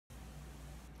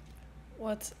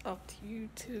What's up to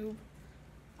YouTube?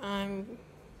 I'm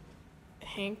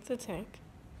Hank the Tank.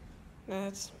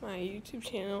 That's my YouTube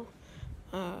channel.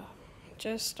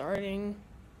 Just starting,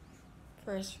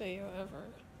 first video ever.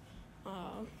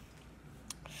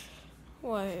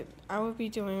 What I would be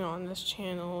doing on this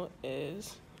channel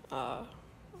is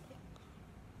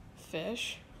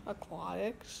fish,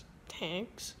 aquatics,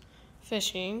 tanks,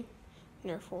 fishing,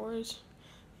 Nerf wars,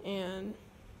 and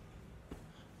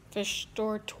fish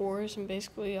store tours, and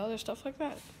basically other stuff like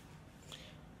that.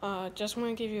 Just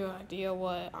want to give you an idea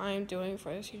what I'm doing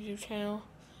for this YouTube channel.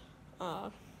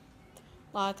 A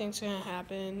lot of things are going to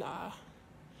happen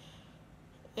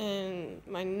in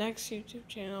my next YouTube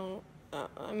channel.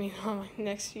 On my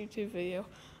next YouTube video,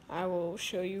 I will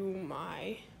show you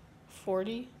my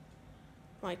 40,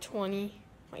 my 20,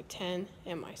 my 10,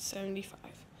 and my 75.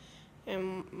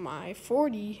 And my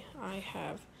 40, I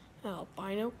have an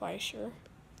albino bichir,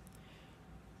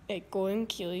 a golden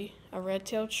keely, a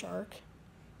red-tailed shark,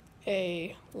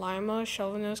 a lima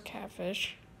shovel-nosed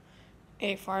catfish,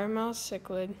 a firemouth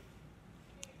cichlid,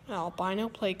 an albino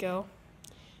pleco,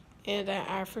 and an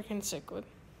African cichlid.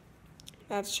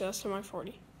 That's just in my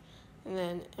 40. And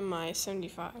then in my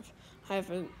 75, I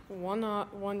have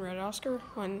one red Oscar,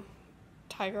 one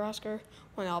tiger Oscar,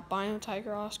 one albino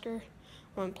tiger Oscar,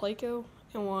 one pleco,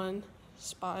 and one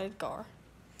spotted gar.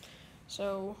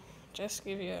 So just to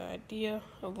give you an idea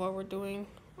of what we're doing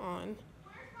on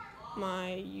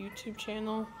my YouTube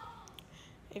channel.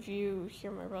 If you hear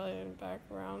my brother in the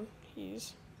background,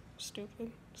 he's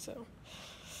stupid, so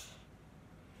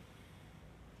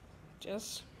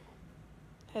just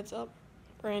heads up.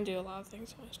 We're gonna do a lot of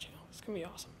things on this channel. It's gonna be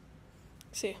awesome.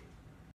 See ya.